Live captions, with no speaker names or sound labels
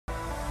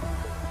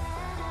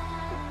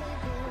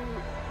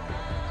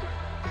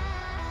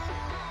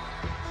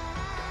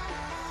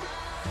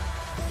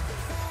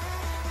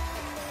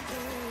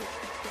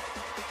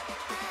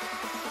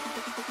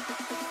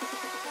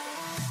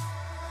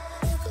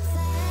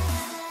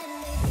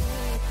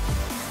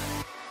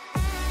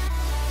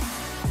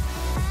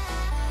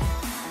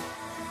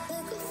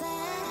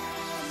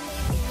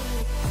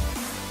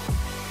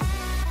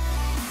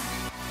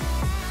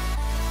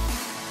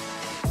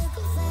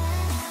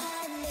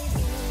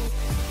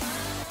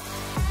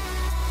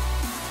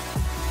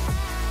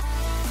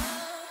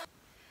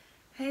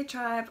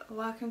Tribe,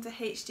 welcome to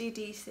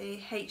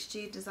HGDC,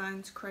 HG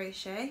Designs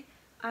Crochet.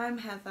 I'm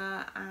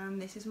Heather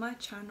and this is my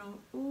channel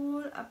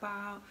all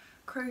about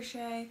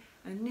crochet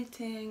and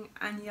knitting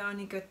and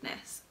yarny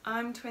goodness.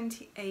 I'm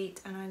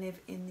 28 and I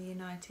live in the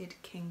United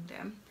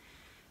Kingdom.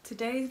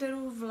 Today's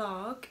little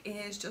vlog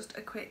is just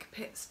a quick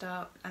pit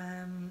stop.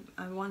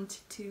 I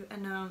wanted to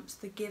announce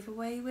the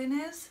giveaway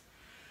winners.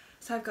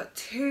 So I've got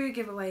two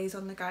giveaways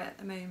on the go at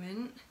the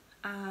moment.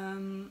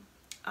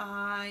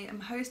 I am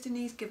hosting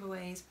these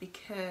giveaways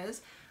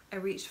because I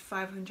reached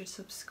 500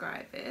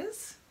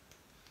 subscribers.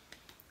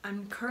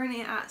 I'm currently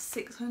at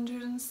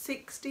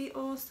 660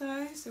 or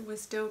so we're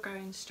still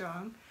going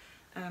strong.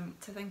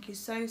 So thank you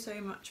so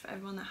much for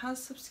everyone that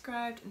has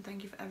subscribed, and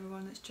thank you for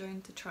everyone that's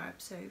joined the tribe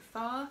so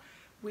far.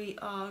 We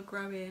are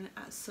growing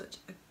at such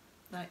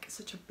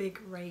a big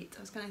rate. I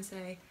was going to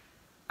say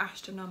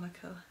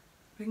astronomical.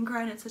 We've been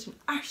growing at such an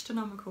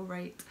astronomical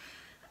rate.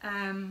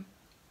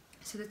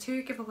 So the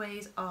two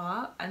giveaways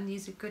are, and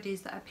these are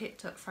goodies that I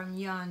picked up from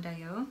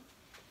Yarndale.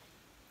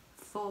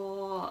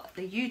 For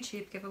the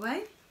YouTube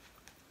giveaway,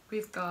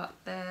 we've got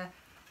the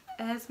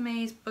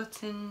Esme's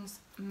Buttons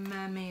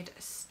Mermaid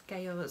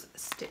Scales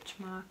Stitch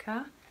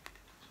Marker.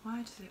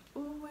 Why does it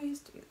always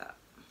do that?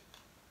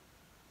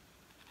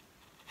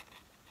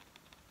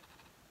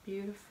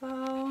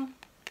 Beautiful.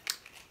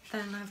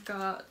 Then I've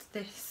got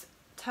this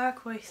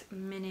Turquoise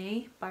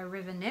Mini by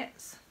River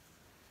Knits.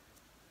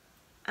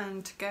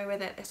 And to go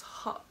with it, this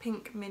Hot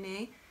Pink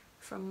Mini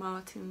from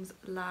Martin's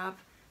Lab.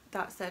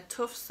 That's their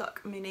Tough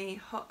Sock Mini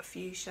Hot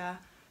Fuchsia,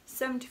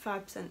 75%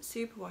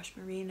 superwash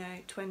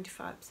merino,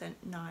 25%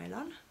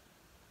 nylon.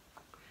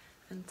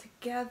 And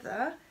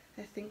together,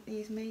 I think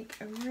these make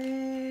a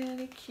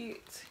really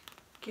cute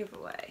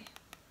giveaway.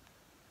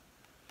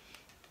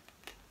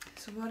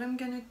 So what I'm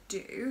going to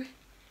do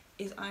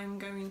is I'm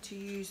going to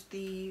use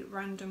the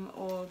random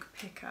org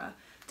picker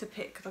to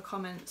pick the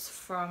comments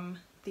from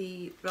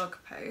the vlog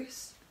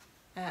post,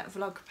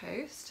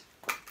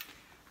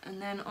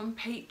 and then on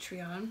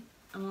Patreon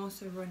I'm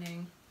also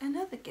running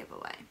another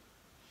giveaway.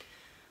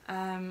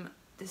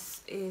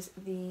 This is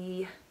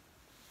the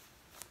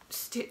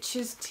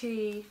Stitches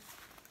Tea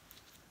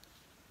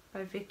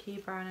by Vicky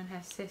Brown and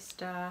her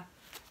sister.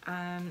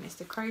 It's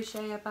the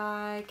Crochet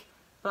bag,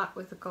 black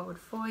with the gold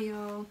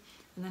foil,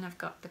 and then I've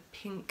got the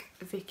pink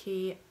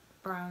Vicky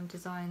Brown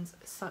Designs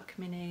Sock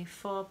Mini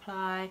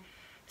 4-ply,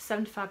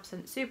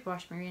 75%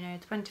 superwash merino,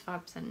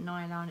 25%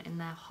 nylon in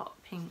their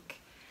hot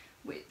pink,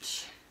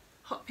 which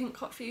hot pink,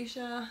 hot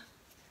fuchsia,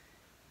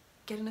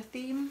 getting a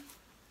theme.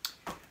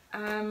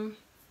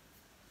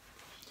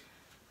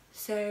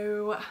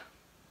 So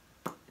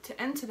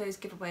to enter those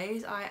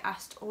giveaways, I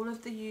asked all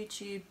of the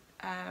YouTube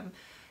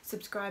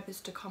subscribers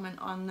to comment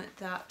on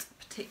that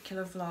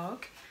particular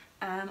vlog,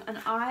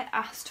 and I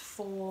asked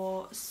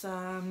for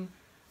some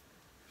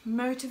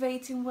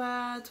motivating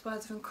words,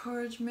 words of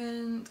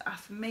encouragement,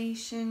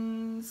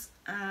 affirmations,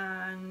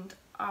 and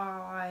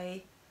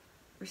I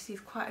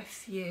received quite a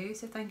few,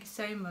 so thank you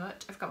so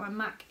much. I've got my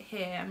Mac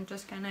here. I'm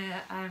just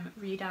gonna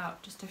read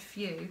out just a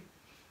few.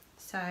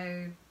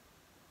 So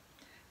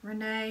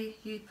Renee,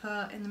 you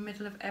put, in the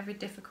middle of every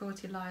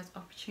difficulty lies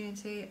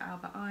opportunity,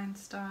 Albert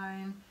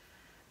Einstein.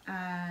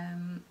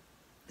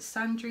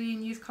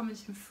 Sandrine, you've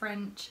commented in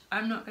French.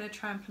 I'm not going to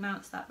try and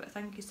pronounce that, but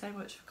thank you so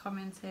much for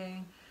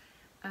commenting.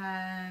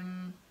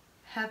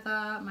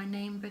 Heather, my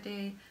name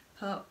buddy,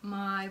 put,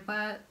 my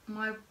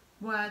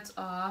words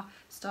are: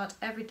 start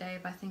every day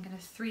by thinking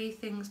of 3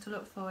 things to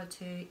look forward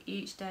to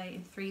each day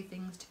and 3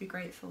 things to be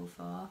grateful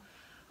for.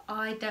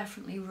 I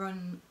definitely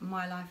run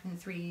my life in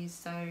threes,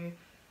 so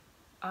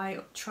I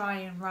try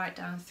and write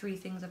down 3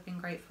 things I've been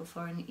grateful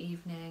for in the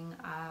evening.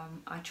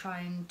 I try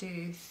and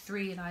do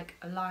 3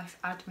 life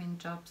admin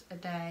jobs a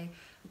day.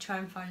 I try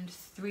and find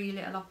 3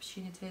 little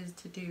opportunities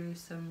to do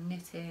some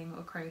knitting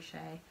or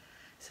crochet.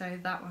 So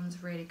that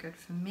one's really good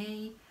for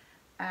me.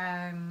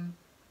 Van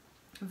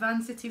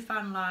City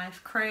Fan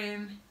Life,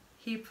 Chrome,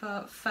 he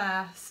put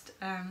first.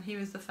 He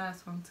was the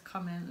first one to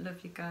comment.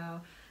 Love you,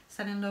 girl.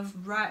 Sending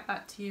love right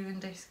back to you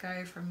and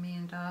Disco from me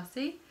and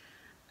Darcy.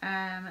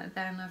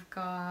 Then I've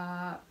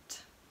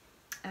got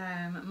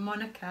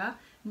Monica,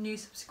 new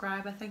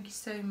subscriber, thank you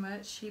so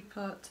much. She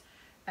put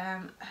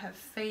her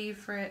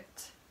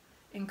favourite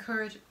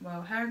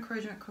her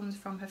encouragement comes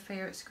from her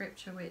favourite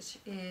scripture, which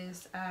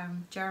is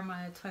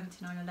Jeremiah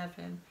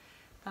 29:11.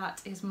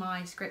 That is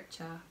my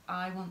scripture.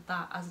 I want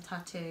that as a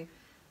tattoo,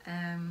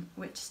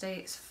 which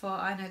states, "For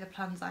I know the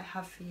plans I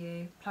have for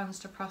you, plans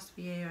to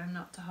prosper you and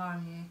not to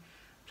harm you,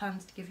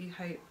 plans to give you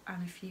hope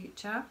and a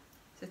future."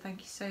 So thank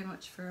you so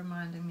much for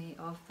reminding me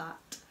of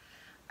that.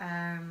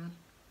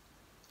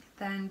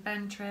 Then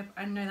Ben Tribb,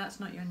 I know that's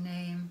not your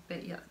name,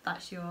 but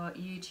that's your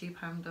YouTube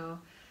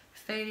handle.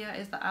 Failure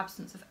is the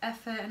absence of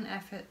effort, and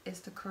effort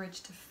is the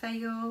courage to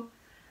fail.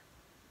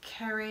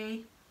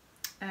 Kerry,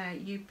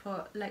 you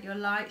put, let your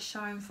light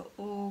shine for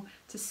all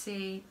to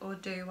see or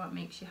do what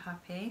makes you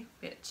happy,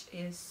 which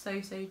is so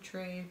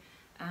true.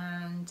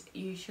 And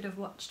you should have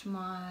watched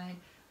my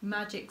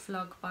magic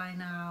vlog by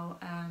now,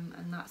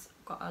 and that's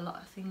got a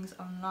lot of things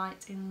on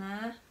light in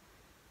there.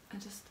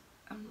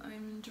 I'm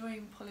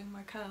enjoying pulling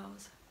my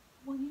curls.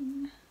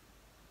 Boing.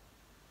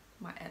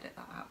 Might edit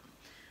that out.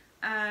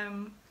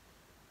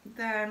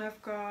 Then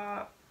I've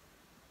got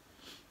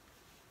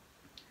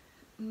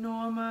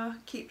Norma,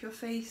 keep your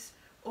face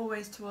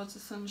always towards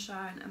the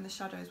sunshine and the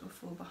shadows will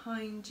fall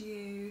behind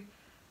you.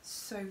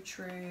 So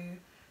true.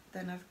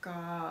 Then I've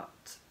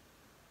got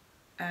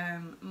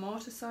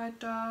Mortarside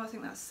Doll, I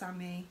think that's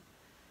Sammy.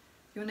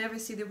 You'll never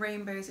see the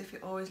rainbows if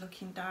you're always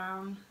looking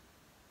down.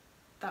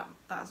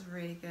 That's a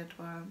really good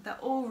one. They're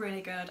all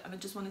really good, and I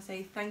just want to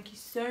say thank you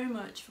so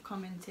much for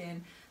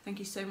commenting. Thank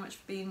you so much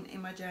for being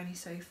in my journey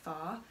so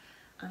far.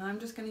 And I'm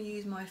just going to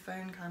use my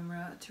phone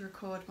camera to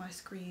record my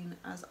screen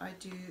as I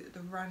do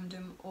the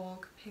random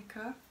org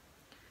picker.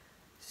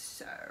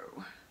 So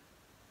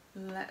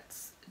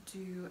let's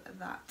do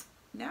that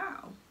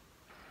now.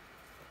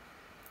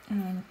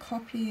 And I'm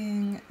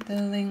copying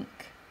the link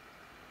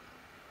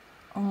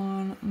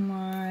on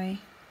my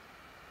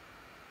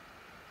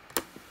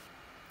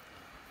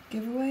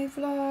giveaway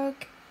vlog.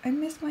 I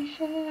miss my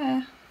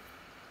hair.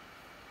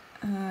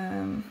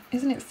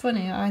 Isn't it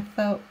funny? I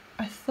thought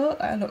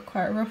that I looked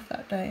quite rough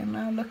that day, and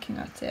now looking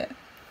at it,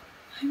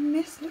 I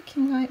miss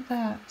looking like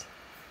that.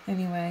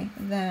 Anyway,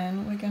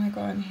 then we're gonna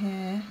go on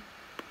here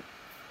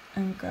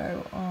and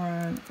go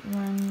on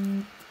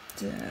random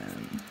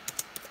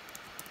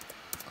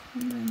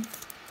comment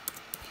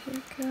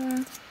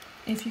picker.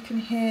 If you can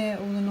hear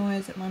all the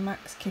noise that my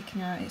Mac's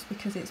kicking out, it's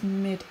because it's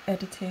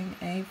mid-editing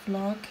a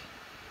vlog.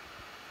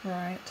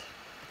 Right,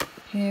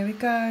 here we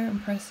go,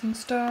 I'm pressing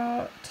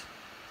start.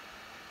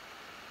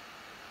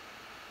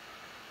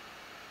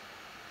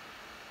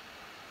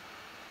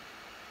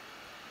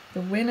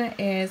 The winner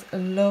is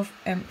Love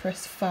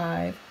Empress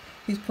 5,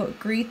 who's put,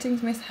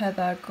 greetings Miss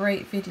Heather,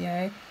 great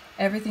video.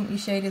 Everything you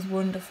shade is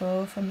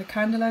wonderful, from the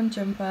candleland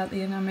jumper,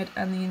 the enamoured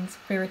and the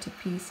inspirited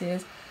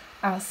pieces.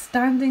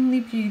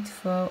 Outstandingly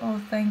beautiful,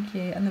 oh thank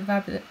you, and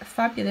the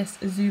fabulous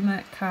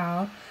Zuma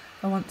cowl.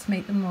 I want to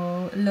make them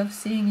all. Love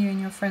seeing you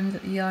and your friends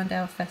at the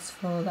Yarndale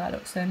Festival, that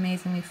looks so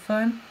amazingly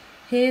fun.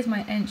 Here's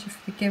my entry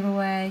for the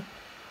giveaway.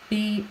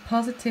 Be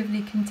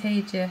positively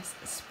contagious,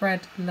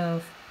 spread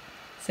love.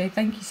 So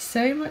thank you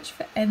so much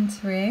for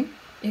entering.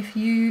 If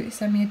you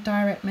send me a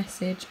direct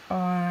message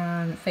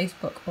on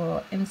Facebook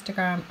or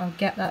Instagram, I'll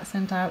get that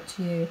sent out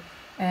to you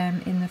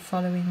in the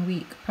following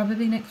week,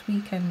 probably next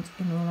weekend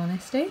in all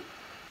honesty.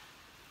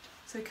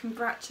 So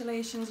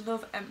congratulations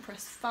Love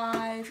Empress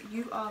 5,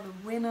 you are the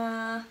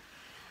winner.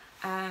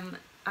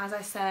 As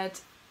I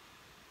said,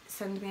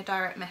 send me a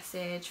direct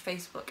message,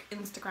 Facebook,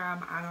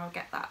 Instagram, and I'll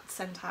get that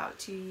sent out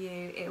to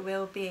you. It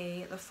will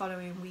be the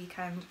following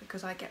weekend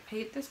because I get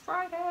paid this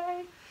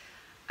Friday.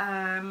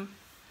 And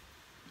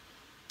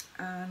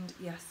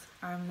yes,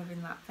 I'm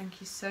loving that.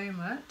 Thank you so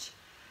much.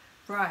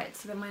 Right,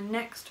 so then my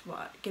next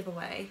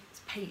giveaway is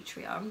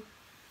Patreon.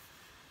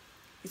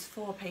 It's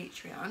for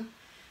Patreon.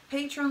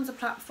 Patreon's a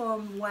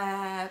platform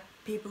where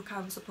people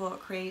can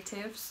support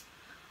creatives.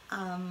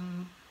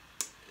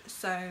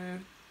 So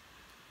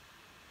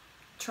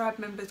tribe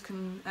members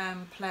can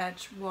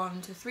pledge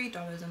 $1 to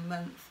 $3 a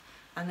month,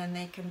 and then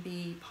they can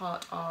be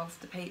part of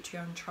the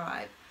Patreon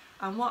tribe.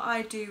 And what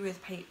I do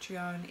with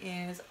Patreon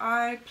is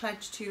I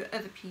pledge to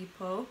other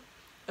people,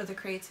 other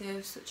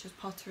creatives such as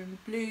Potter and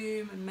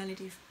Bloom and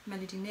Melody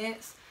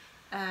Knits,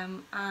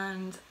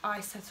 and I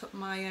set up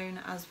my own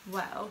as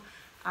well.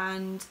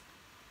 And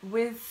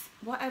with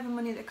whatever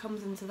money that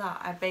comes into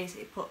that, I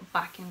basically put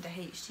back into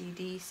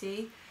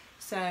HGDC.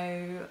 So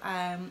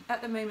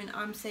at the moment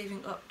I'm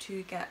saving up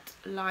to get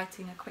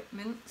lighting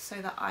equipment so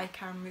that I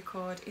can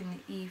record in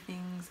the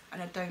evenings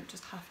and I don't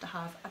just have to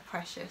have a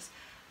precious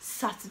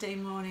Saturday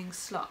morning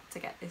slot to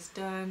get this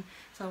done.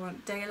 So I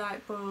want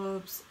daylight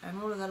bulbs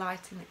and all of the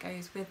lighting that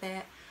goes with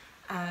it.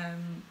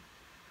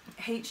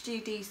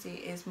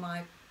 HGDC is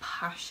my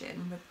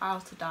passion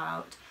without a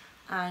doubt,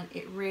 and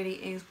it really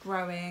is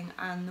growing,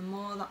 and the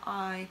more that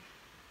I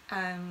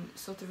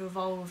sort of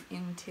evolve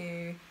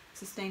into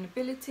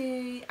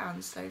sustainability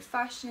and slow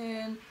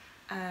fashion,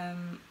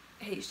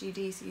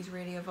 HGDC is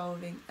really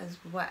evolving as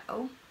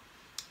well.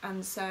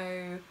 And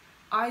so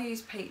I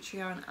use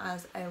Patreon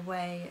as a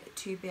way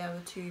to be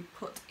able to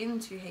put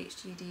into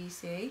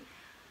HGDC,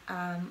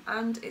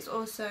 and it's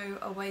also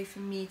a way for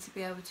me to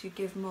be able to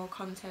give more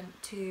content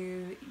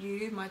to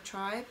you, my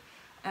tribe.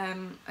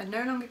 I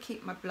no longer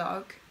keep my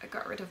blog, I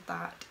got rid of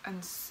that,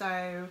 and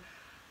so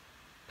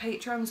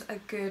Patreon's a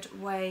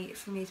good way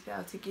for me to be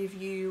able to give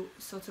you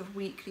sort of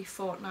weekly,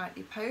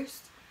 fortnightly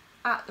posts.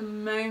 At the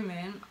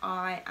moment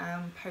I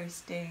am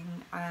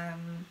posting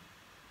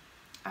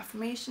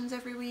affirmations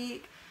every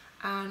week,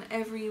 and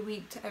every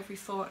week to every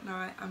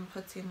fortnight I'm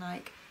putting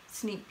like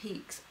sneak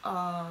peeks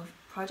of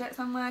projects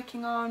I'm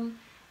working on,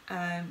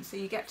 so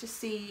you get to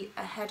see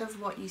ahead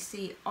of what you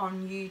see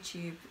on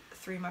YouTube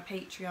through my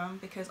Patreon,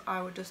 because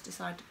I would just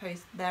decide to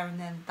post there and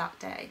then that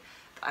day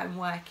that I'm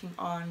working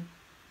on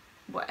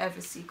whatever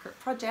secret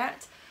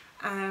project,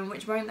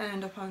 which won't then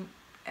end up on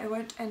it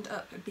won't end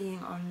up being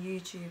on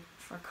YouTube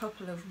for a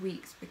couple of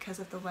weeks because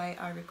of the way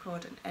I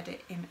record and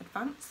edit in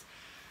advance.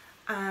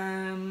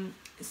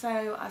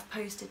 So I've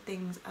posted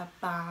things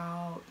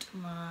about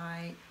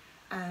my,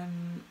 I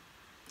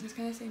was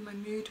going to say my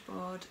mood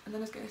board, and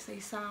then I was going to say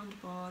sound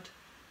board.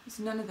 It's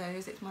none of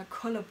those, it's my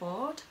colour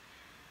board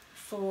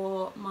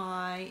for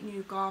my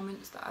new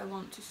garments that I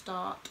want to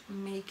start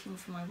making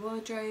for my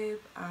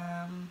wardrobe.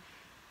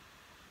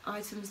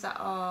 Items that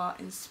are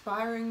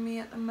inspiring me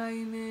at the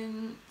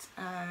moment,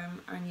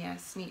 and yeah,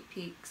 sneak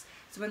peeks.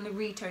 So when the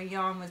Rito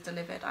yarn was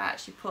delivered, I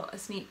actually put a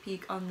sneak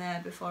peek on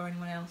there before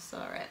anyone else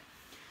saw it.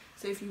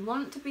 So if you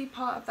want to be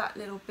part of that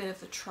little bit of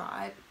the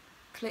tribe,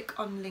 click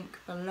on the link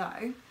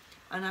below,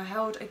 and I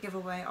held a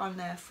giveaway on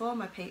there for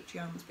my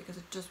Patreons because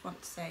I just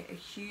want to say a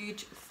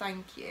huge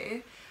thank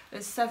you.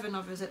 There's 7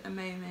 of us at the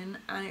moment,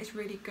 and it's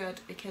really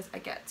good because I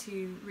get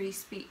to really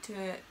speak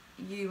to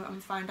you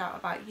and find out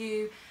about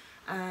you.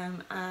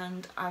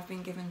 And I've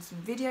been given some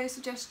video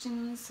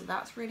suggestions, so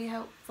that's really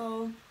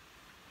helpful.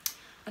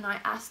 And I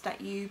asked that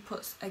you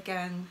put,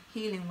 again,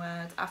 healing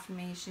words,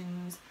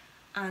 affirmations,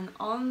 and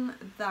on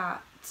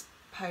that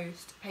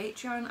post,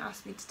 Patreon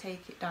asked me to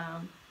take it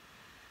down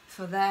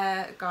for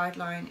their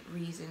guideline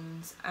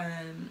reasons,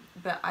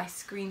 but I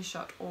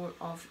screenshot all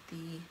of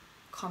the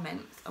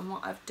comments, and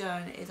what I've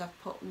done is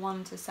I've put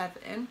 1 to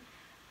 7,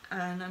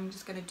 and I'm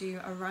just going to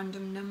do a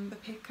random number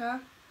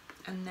picker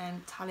and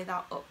then tally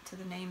that up to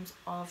the names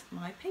of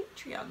my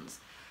Patreons.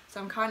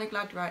 So I'm kind of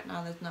glad right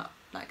now there's not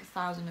like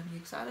 1,000 of you,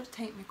 because that would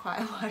take me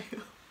quite a while.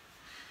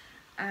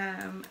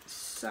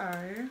 So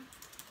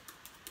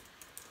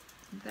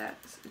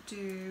let's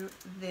do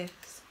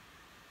this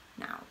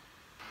now.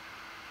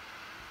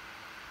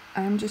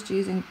 I'm just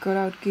using good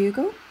old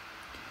Google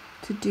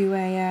to do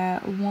a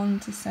 1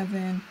 to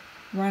 7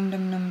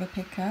 random number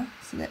picker.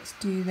 So let's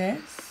do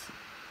this.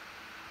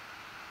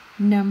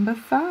 Number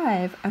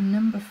 5, and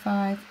number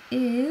 5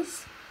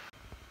 is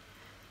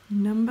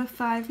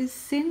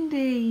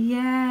Cindy.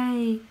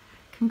 Yay!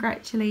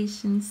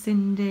 Congratulations,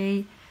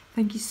 Cindy.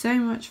 Thank you so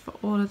much for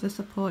all of the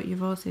support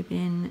you've also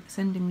been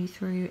sending me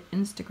through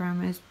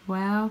Instagram as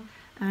well,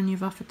 and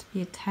you've offered to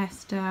be a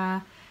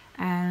tester.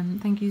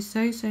 Thank you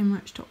so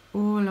much to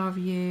all of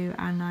you,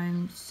 and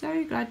I'm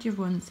so glad you've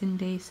won,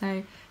 Cindy.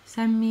 So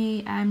send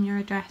me your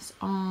address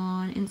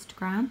on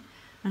Instagram,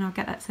 and I'll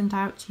get that sent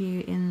out to you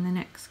in the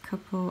next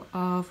couple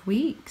of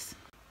weeks.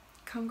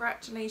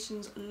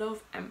 Congratulations,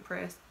 Love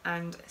Empress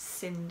and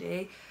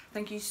Cindy.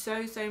 Thank you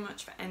so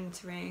much for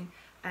entering.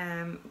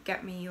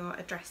 Get me your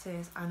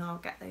addresses and I'll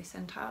get those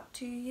sent out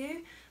to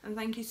you. And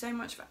thank you so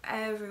much for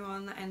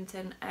everyone that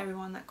entered,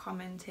 everyone that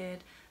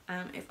commented.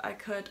 If I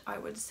could, I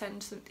would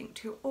send something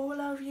to all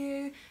of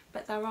you,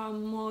 but there are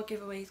more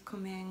giveaways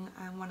coming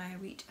when I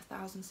reach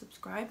 1,000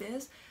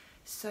 subscribers.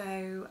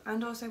 So,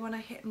 and also when I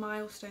hit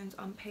milestones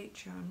on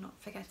Patreon, not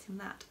forgetting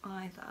that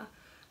either.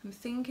 I'm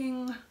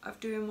thinking of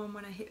doing one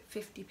when I hit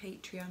 50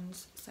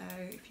 Patreons, so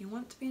if you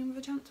want to be in with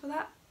a chance for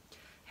that,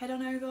 head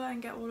on over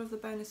and get all of the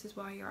bonuses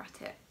while you're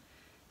at it.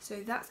 So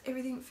that's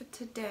everything for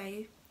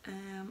today.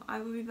 I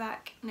will be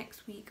back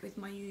next week with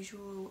my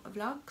usual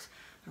vlogs.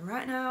 And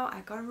right now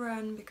I gotta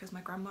run because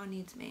my grandma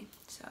needs me,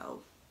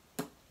 so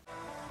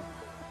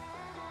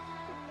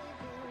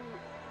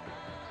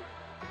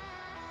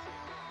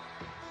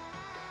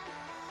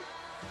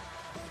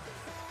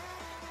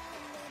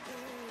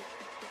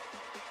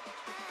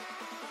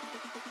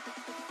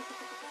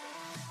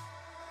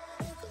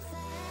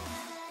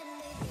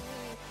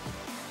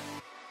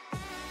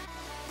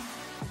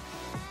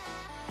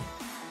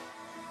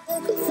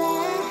Crochet.